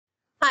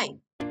Hi,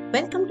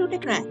 welcome to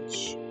Tech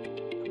Ranch,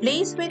 a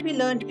place where we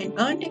learn and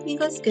earn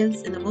technical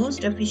skills in the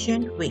most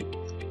efficient way.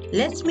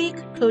 Let's make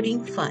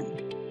coding fun.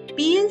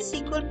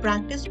 SQL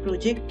Practice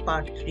Project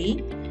Part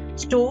 3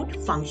 Stored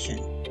Function.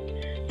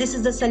 This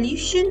is the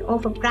solution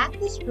of a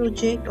practice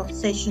project of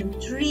session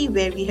 3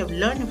 where we have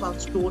learned about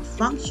stored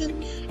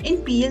function in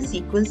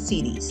SQL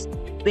series,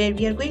 where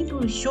we are going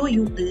to show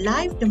you a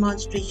live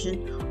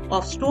demonstration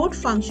of stored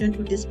function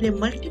to display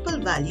multiple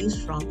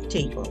values from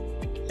table.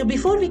 So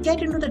before we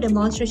get into the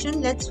demonstration,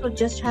 let's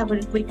just have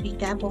a quick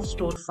recap of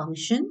stored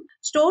function.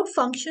 Stored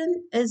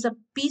function is a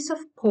piece of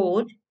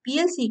code,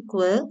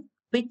 plsql,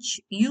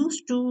 which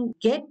used to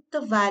get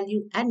the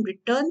value and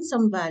return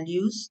some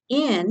values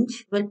and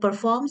will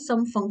perform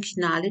some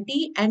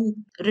functionality and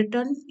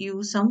return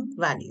you some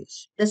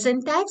values. The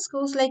syntax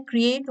goes like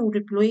create or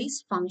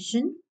replace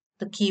function,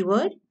 the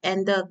keyword,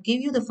 and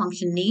give you the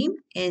function name,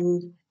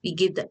 and we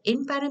give the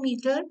in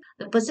parameter.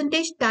 The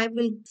percentage type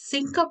will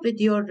sync up with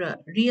your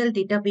real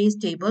database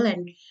table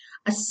and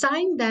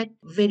assign that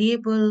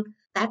variable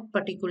that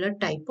particular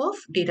type of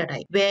data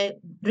type, where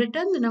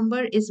return the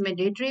number is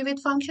mandatory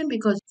with function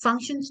because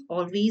functions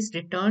always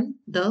return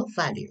the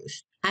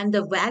values, and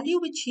the value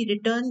which he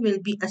return will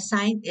be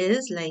assigned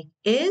is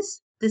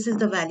this is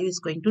the value is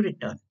going to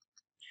return.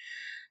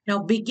 Now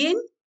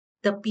begin.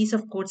 The piece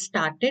of code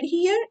started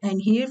here,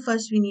 and here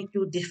first we need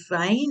to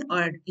define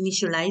or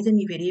initialize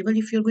any variable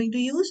if you're going to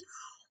use,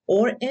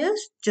 or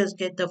else just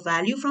get the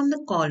value from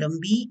the column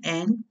B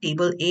and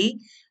table A.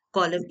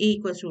 Column A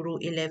equals to row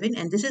 11,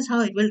 and this is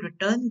how it will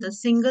return the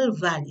single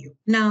value.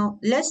 Now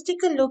let's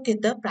take a look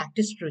at the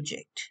practice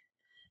project.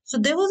 So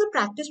there was a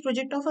practice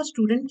project of a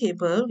student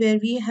table where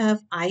we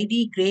have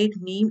ID, grade,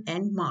 name,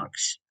 and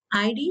marks.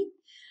 ID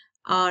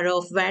are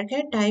of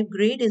varchar type,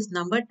 grade is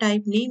number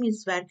type, name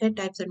is varchar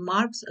types, and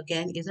marks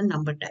again is a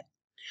number type.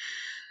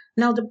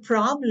 Now the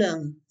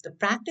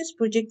practice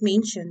project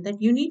mentioned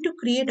that you need to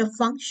create a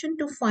function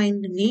to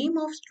find the name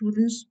of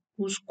students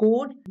who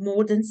scored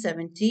more than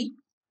 70,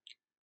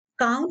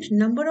 count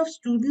number of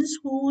students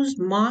whose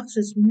marks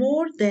is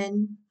more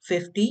than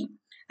 50,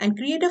 and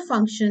create a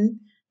function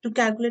to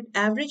calculate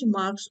average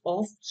marks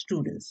of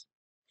students.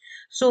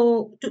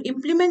 So to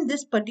implement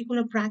this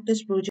particular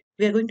practice project,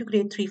 we are going to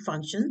create 3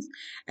 functions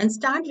and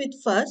start with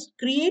first,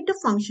 create a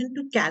function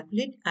to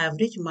calculate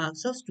average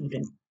marks of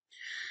student.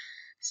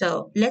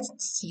 So let's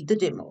see the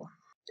demo.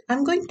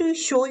 I'm going to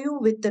show you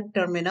with the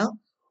terminal,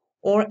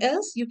 or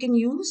else you can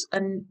use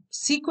a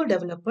SQL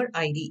Developer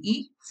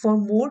IDE for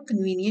more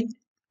convenient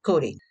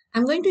coding.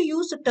 I'm going to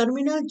use the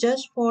terminal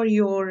just for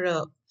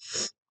your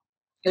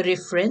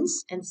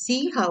reference and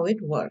see how it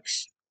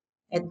works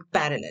and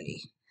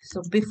parallelly.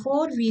 So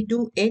before we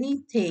do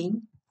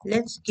anything,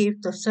 let's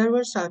give the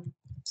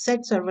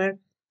set server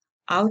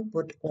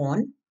output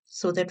on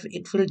so that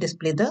it will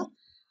display the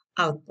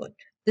output.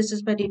 This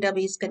is my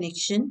database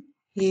connection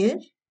here.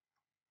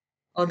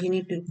 All you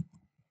need to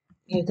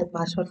give the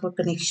password for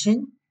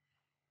connection.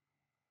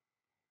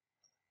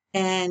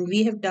 And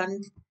we have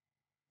done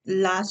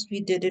last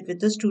we did it with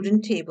the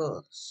student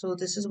table. So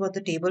this is what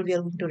the table we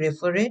are going to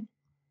refer it.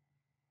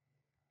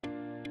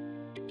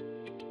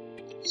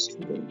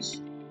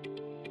 Students.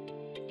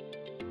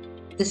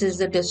 This is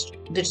the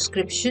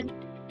description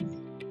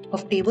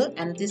of table,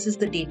 and this is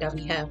the data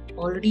we have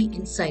already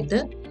inside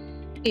the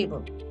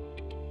table.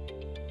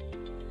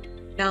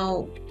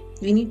 Now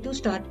we need to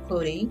start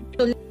coding.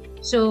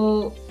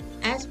 So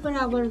as per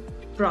our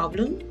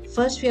problem,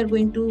 first we are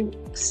going to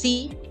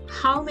see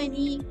how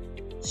many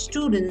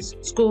students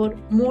scored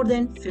more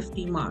than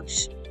 50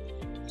 marks.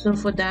 So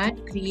for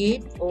that,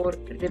 create or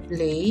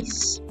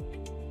replace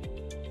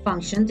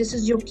function. This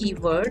is your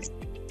keyword.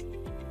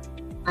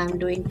 I'm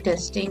doing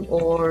testing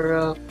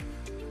or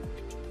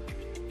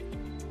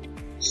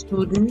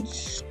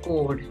students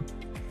scored.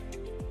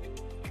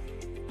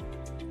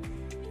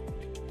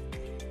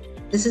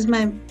 This is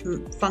my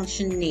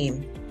function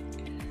name.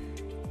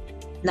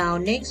 Now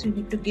next we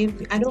need to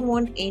give, I don't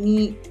want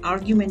any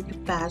argument to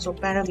pass or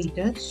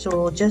parameter,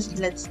 so just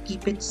let's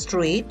keep it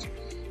straight,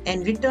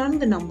 and return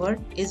the number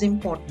is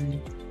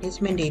important,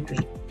 is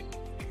mandatory.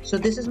 So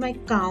this is my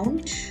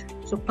count.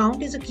 So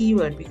count is a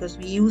keyword because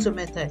we use a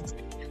method.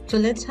 So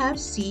let's have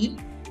C,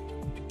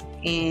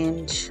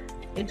 and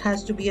it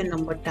has to be a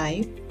number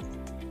type,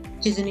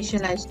 which is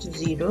initialized to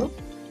 0,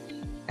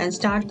 and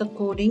start the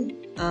coding,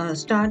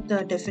 start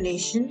the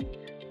definition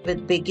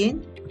with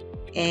begin,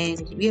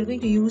 and we are going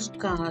to use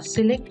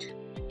select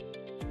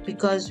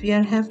because we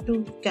have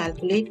to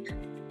calculate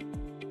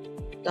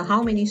the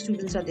how many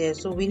students are there.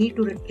 So we need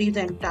to retrieve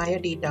the entire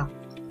data,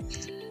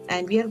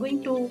 and we are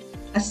going to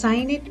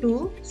assign it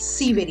to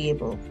C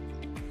variable.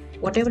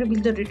 Whatever will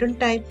the return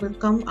type will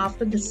come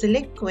after the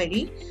select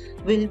query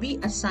will be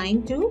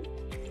assigned to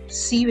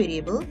C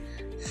variable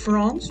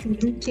from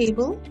student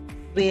table,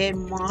 where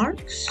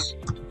marks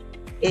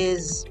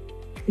is,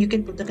 you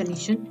can put the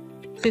condition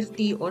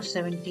 50 or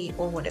 70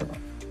 or whatever.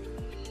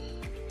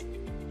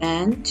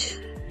 And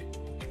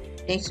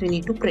next we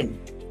need to print.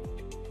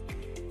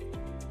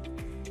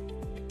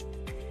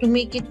 To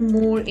make it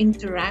more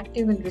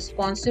interactive and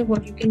responsive,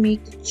 what you can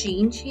make the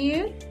change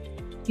here,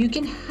 you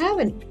can have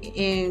an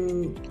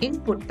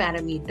input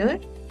parameter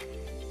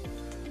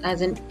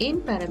as an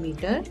in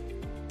parameter,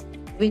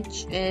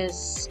 which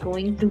is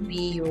going to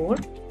be your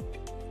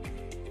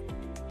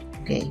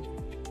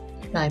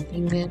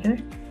typing error.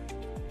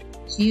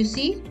 So you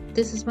see,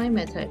 this is my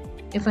method.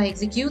 If I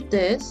execute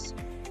this,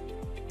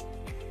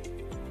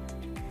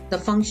 the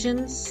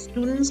function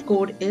student's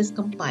code is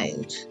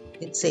compiled,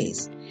 it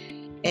says.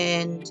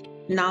 And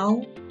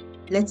now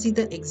let's see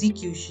the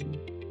execution.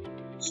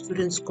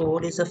 Student's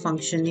code is a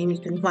function name. You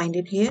can find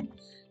it here,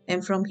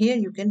 and from here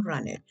you can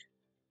run it.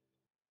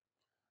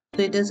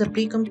 So it is a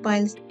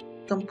pre-compiled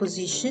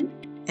composition,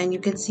 and you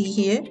can see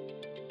here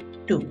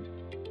 2,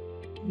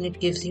 and it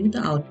gives you the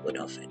output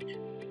of it.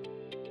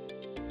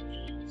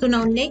 So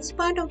now next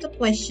part of the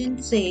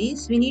question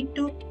says we need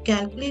to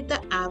calculate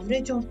the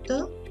average of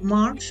the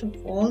marks of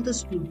all the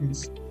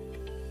students.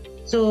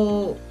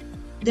 So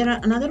there are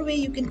another way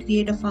you can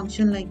create a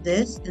function like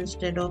this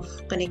instead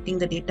of connecting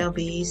the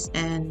database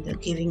and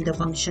giving the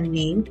function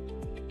name.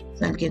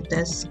 So I'll give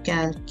this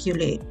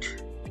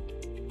calculate.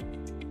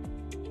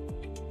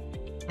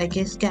 I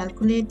guess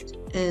calculate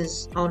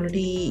is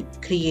already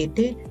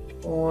created,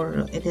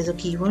 or it is a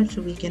keyword,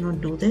 so we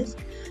cannot do this.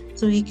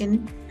 So we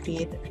can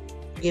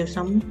give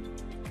some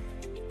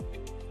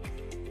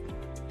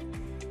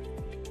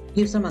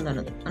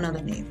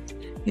another name.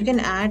 You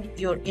can add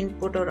your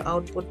input or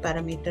output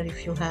parameter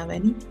if you have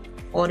any,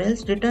 or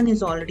else return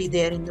is already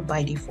there in the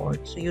by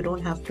default, so you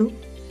don't have to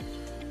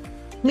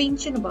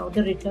mention about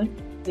the return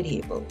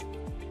variable.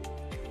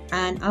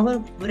 And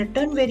our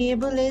return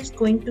variable is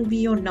going to be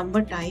your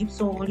number type,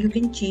 so you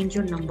can change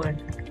your number.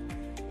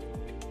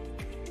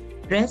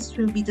 Rest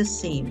will be the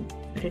same.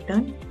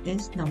 Return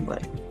is number.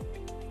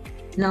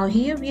 Now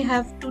here we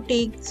have to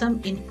take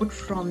some input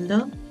from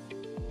the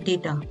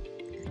data.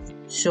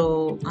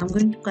 So I'm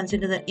going to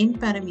consider the in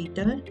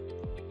parameter,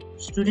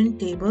 student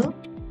table,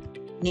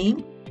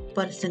 name,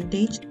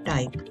 percentage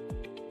type,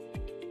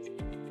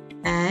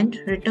 and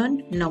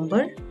return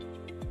number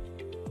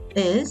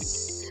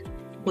is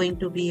going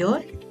to be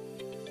your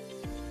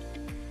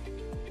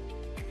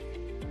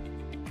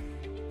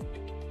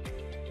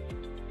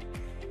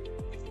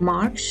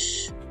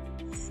marks,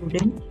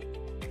 student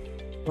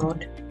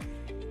dot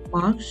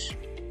marks,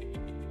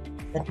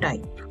 the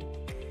type.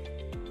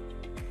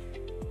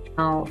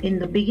 Now in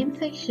the begin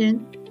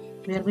section,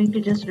 we are going to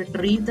just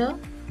retrieve the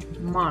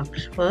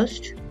marks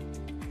first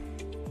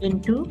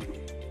into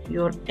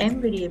your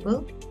m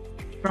variable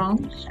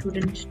from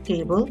student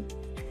table.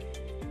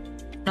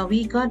 Now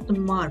we got the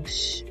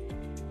marks,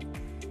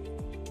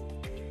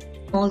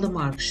 all the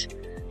marks,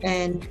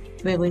 and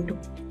we're going to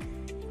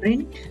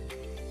print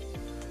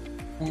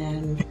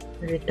and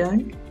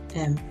return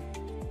m.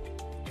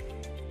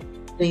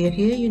 So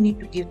here you need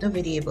to give the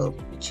variable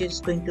which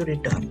is going to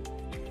return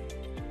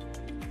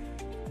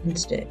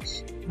instead.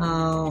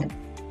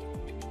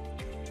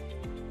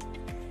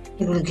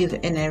 It will give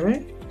an error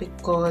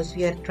because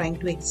we are trying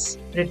to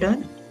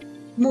return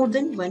more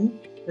than one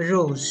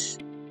rows.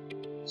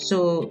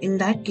 So in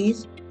that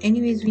case,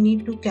 anyways, we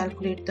need to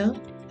calculate the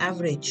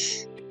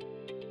average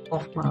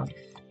of marks,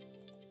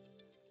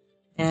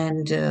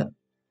 and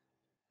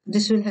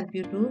this will help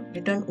you to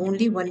return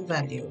only one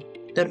value,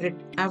 the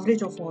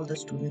average of all the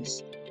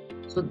students.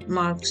 So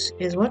marks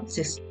is what?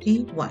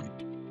 61.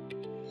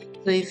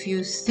 So if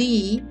you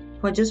see,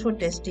 just for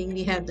testing,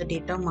 we have the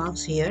data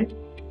marks here.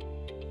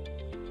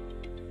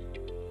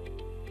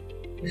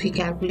 If we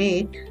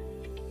calculate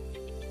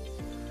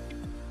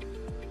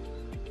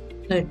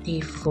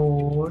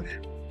 34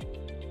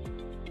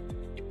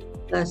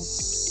 plus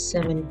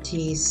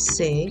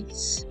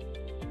 76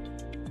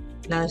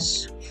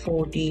 plus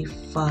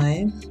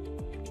 45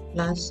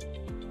 plus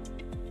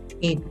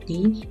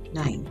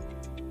 89.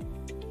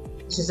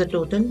 This is the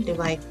total.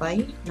 Divide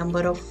by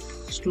number of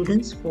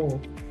students,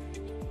 4,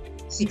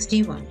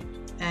 61,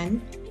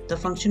 and the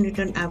function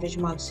return average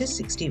marks is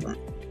 61.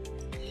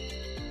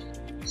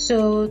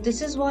 So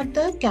this is what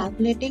the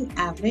calculating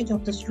average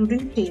of the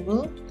student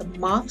table, the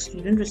marks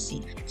student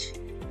received.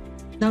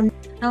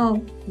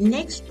 Now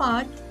next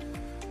part,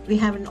 we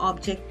have an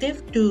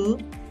objective to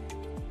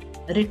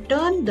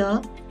return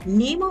the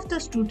name of the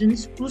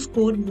students who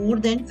scored more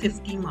than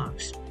 50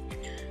 marks.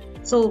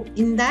 So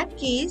in that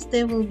case,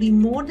 there will be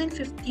more than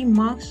 50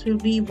 marks, will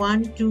be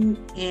 1, 2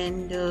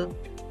 and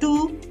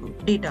 2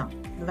 data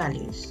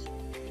values.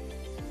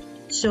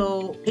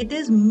 So it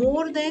is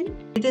more than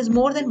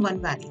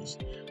one values,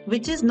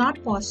 which is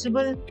not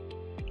possible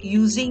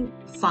using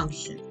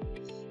function.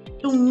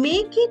 To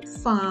make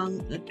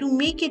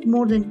it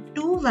more than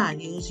 2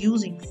 values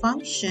using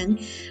function,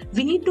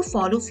 we need to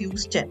follow few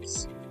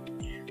steps.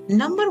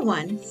 Number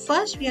 1,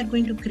 first we are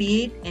going to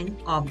create an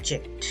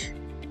object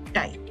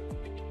type.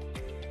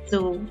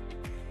 So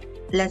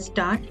let's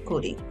start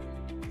coding.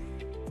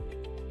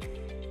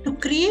 To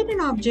create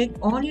an object,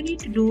 all you need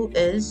to do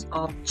is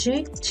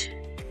object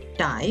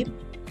type.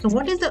 So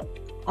what is the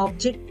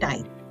object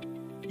type?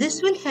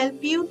 This will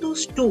help you to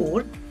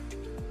store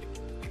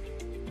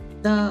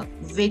the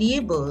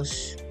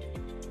variables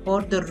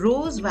or the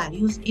rows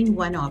values in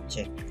one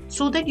object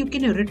so that you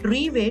can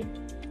retrieve it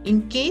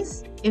in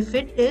case if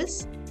it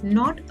is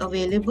not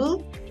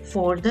available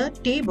for the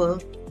table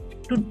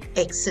to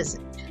access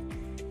it.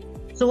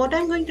 So what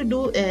I'm going to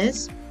do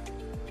is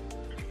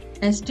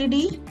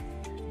std,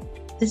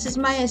 this is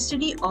my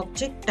std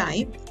object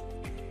type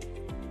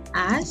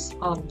as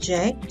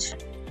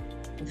object,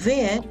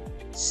 where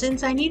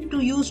since I need to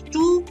use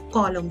two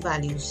column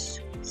values,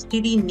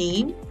 std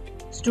name,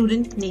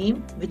 student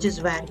name, which is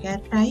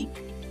varchar type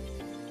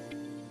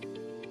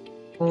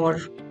or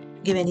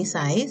give any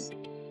size,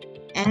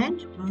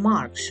 and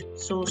marks,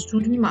 so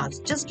student marks,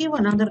 just give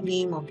another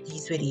name of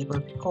these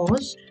variables,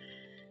 because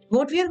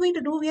what we are going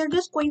to do, we are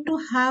just going to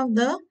have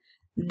the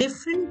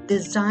different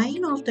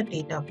design of the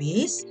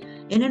database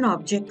in an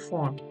object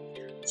form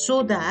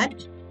so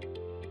that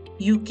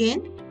you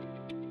can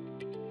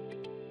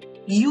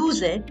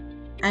use it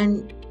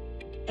and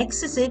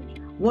access it,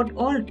 what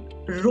all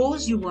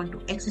rows you want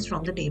to access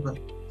from the table.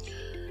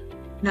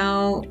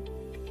 Now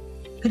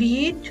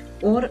create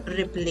or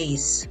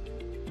replace.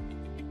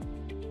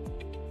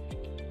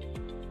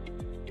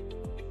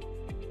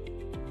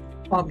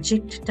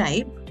 Object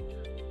type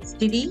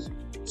std.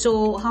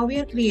 So how we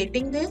are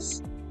creating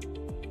this?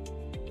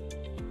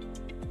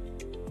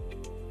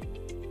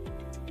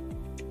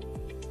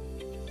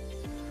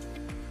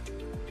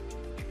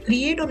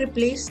 Create or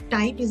replace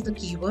type is the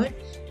keyword,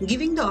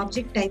 giving the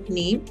object type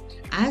name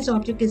as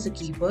object is the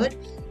keyword.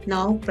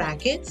 Now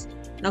brackets.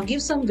 Now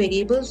give some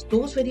variables,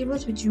 those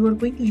variables which you are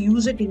going to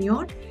use it in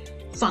your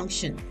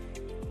function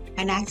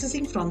and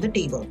accessing from the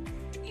table.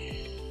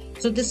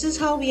 So this is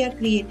how we are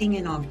creating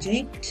an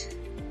object.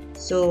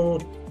 So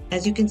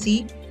as you can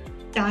see,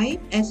 type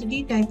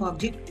std type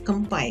object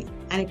compile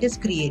and it is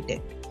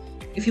created.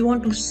 If you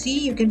want to see,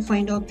 you can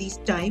find out these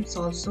types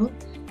also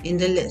in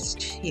the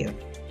list here.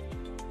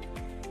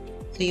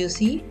 So you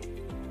see,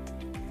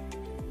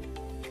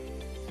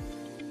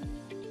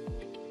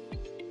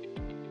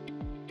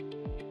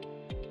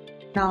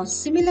 now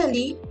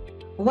similarly,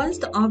 once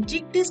the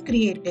object is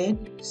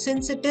created,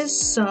 since it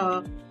is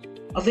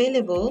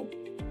available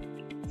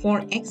for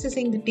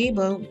accessing the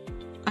table,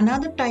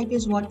 another type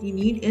is what we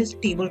need is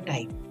table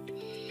type.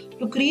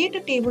 To create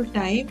a table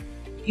type,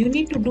 you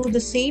need to do the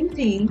same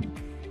thing,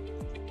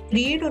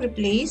 create or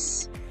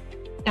replace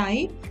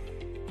type.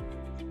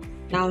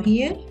 Now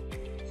here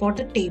for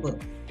the table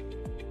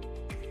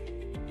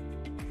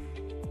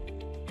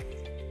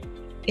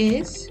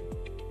is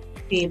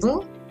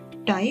table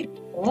type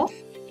of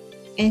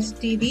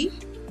std.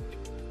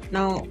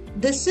 Now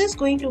this is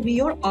going to be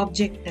your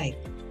object type.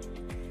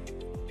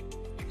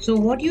 So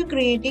what you're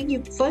creating,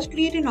 you first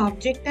create an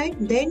object type,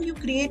 then you're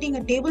creating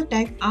a table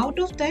type out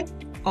of that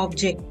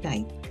object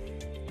type.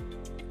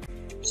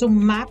 So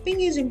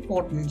mapping is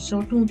important.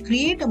 So to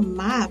create a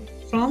map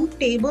from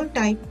table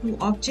type to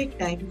object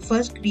type,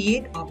 first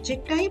create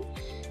object type,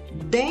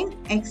 then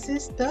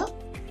access the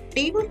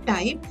table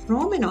type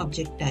from an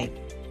object type,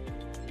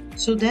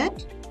 so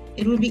that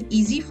it will be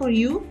easy for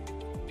you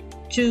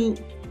to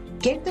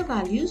get the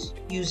values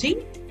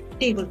using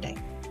table type.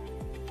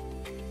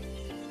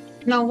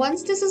 Now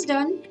once this is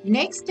done,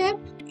 next step,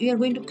 we are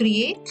going to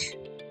create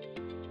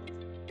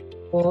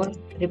or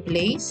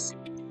replace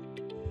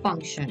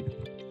function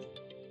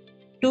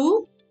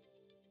to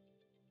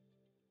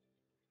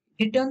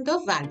return the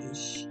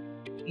values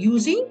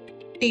using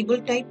table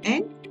type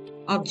and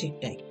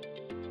object type.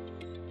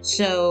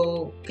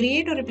 So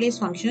create or replace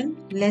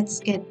function, let's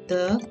get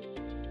the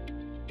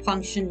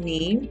function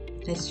name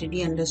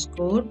std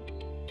underscore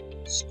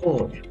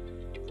score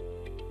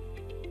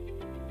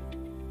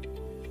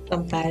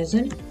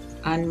comparison,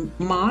 and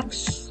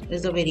marks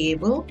is a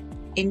variable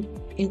in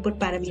input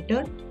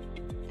parameter,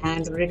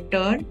 and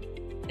return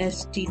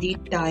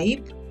std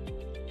type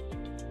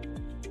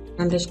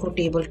underscore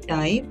table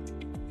type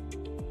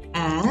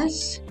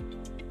as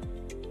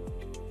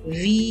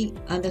v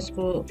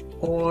underscore,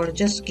 or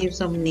just give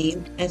some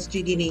name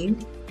std name.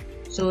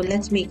 So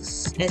let's make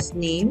s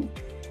name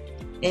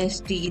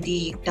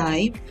std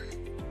type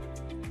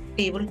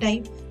table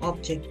type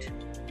object.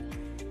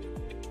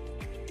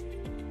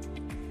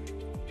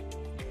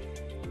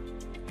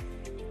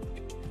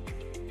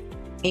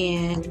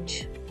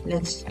 And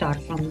let's start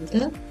from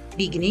the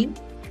beginning,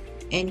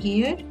 and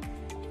here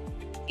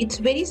it's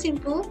very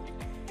simple.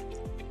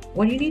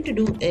 What you need to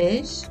do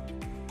is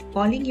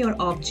calling your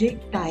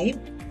object type,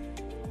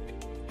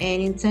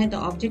 and inside the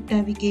object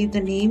type we gave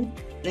the name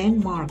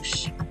and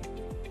marks.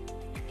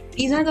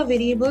 These are the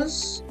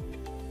variables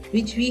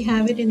which we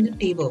have it in the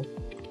table,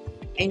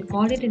 and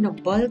call it in a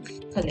bulk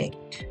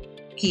collect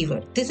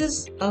keyword. This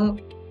is a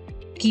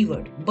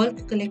keyword,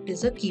 bulk collect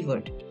is a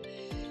keyword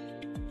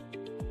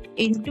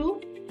into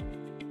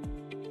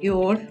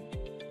your.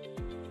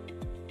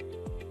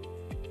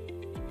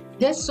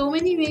 There's so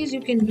many ways you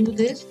can do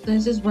this.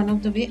 This is one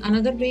of the way.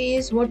 Another way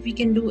is what we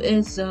can do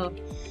is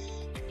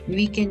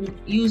we can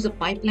use a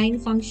pipeline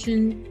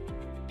function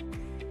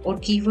or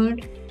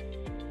keyword.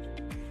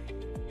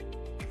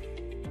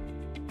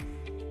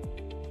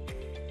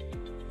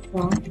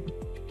 for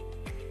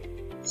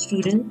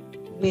student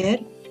where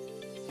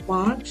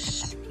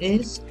marks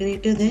is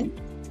greater than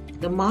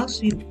the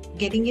marks we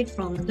getting it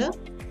from the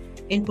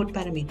input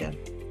parameter.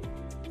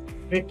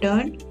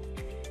 Return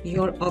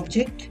your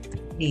object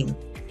name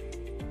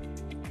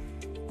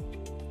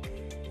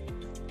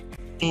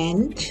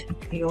and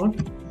your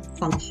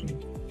function.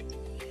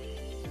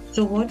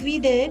 So what we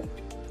did,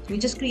 we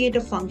just create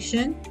a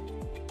function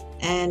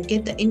and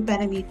get the in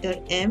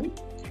parameter m,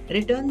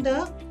 return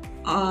the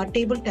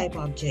table type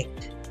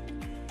object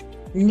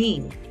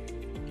name.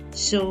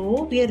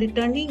 So we are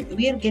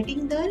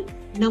getting the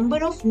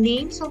number of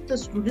names of the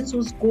students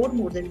who scored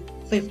more than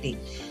 50.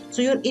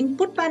 So your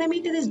input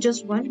parameter is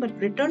just one, but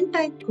return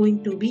type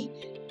going to be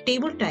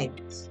table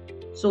types.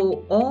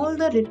 So all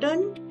the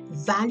return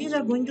values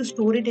are going to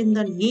store it in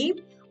the name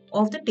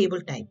of the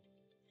table type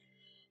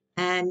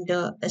and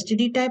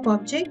std type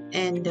object,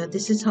 and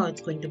this is how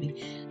it's going to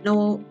be.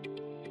 Now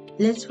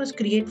let's first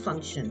create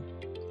function.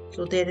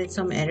 So there is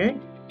some error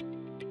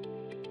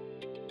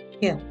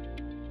here.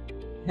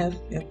 Have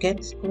your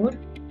get score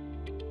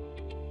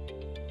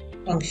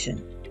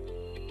function.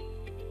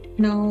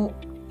 Now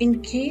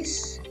in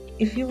case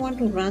if you want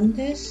to run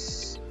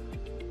this,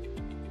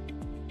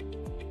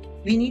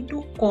 we need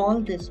to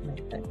call this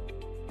method.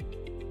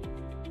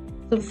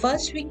 So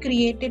first we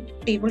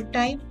created table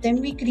type,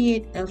 then we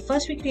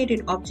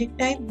created object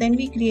type, then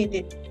we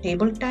created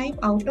table type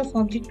out of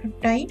object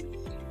type,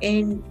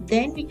 and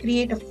then we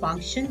create a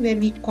function where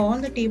we call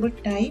the table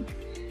type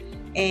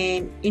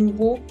and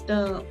invoke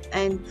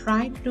and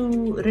try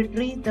to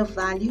retrieve the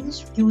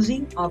values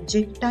using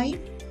object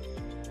type.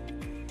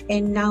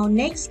 And now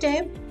next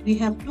step, we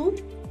have to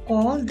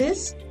call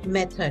this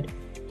method.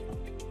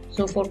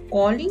 So for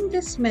calling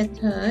this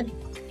method,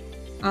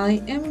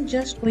 I am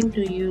just going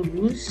to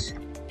use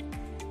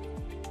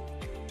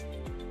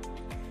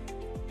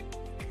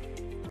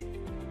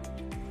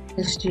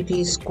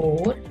std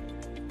score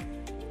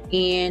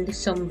and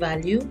some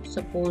value,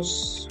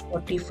 suppose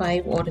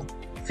 45 or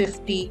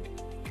 50.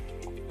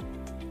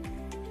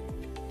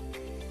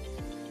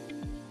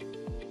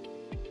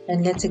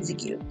 And let's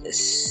execute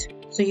this.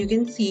 So you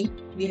can see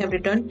we have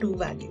returned two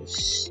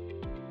values.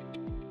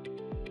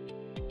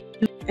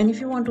 And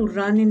if you want to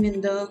run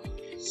in the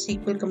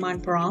SQL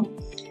command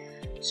prompt,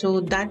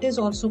 so that is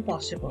also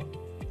possible.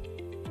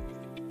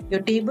 Your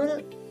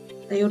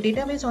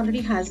database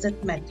already has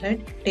that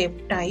method,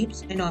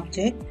 types and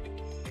object.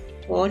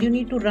 All you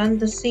need to run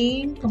the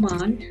same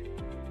command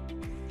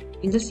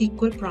in the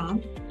SQL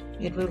prompt,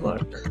 it will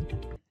work.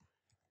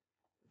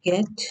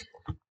 Get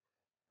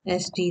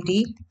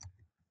std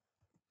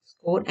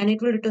score, and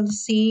it will return the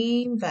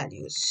same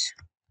values.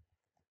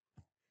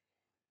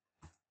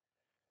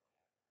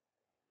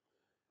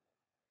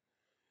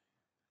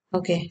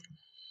 Okay,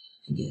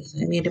 yes,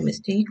 I made a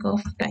mistake of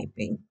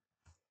typing.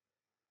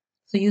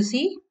 So you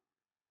see,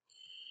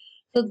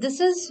 so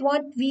this is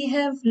what we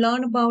have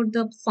learned about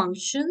the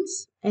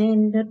functions,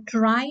 and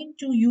try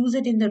to use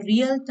it in the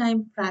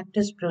real-time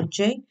practice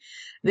project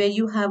where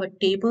you have a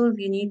table.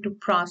 We need to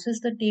process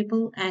the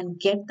table and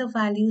get the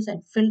values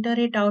and filter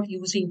it out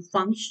using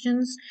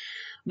functions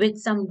with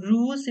some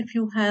rules. If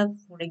you have,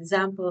 for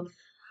example,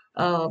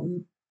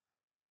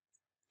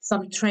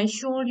 some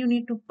threshold you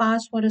need to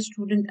pass for a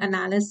student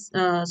analysis,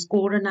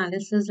 score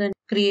analysis and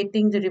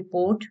creating the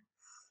report.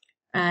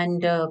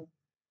 And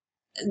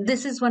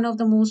this is one of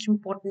the most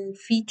important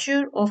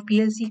feature of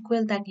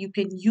plsql that you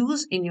can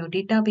use in your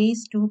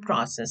database to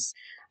process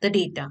the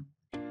data.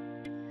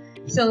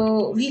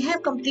 So we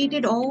have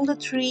completed all the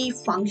three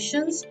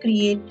functions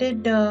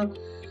created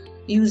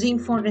using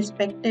for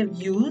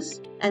respective use,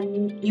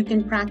 and you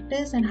can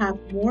practice and have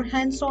more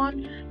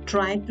hands-on,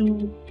 try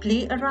to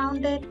play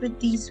around it with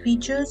these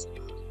features.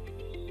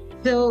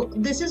 So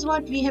this is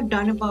what we have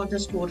done about the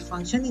score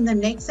function. In the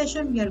next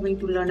session, we are going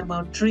to learn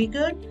about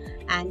trigger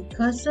and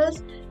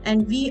cursors,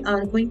 and we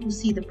are going to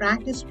see the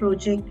practice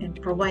project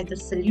and provide the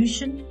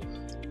solution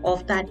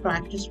of that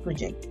practice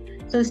project.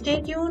 So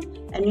stay tuned,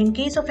 and in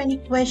case of any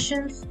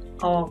questions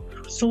or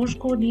source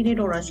code needed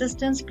or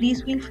assistance,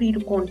 please feel free to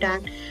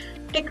contact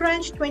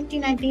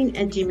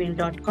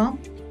techranch2019@gmail.com.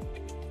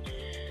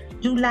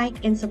 Do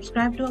like and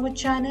subscribe to our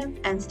channel,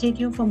 and stay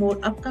tuned for more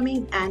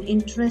upcoming and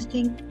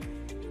interesting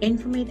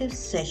informative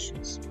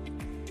sessions.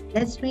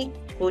 Let's make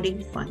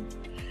coding fun.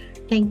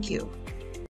 Thank you.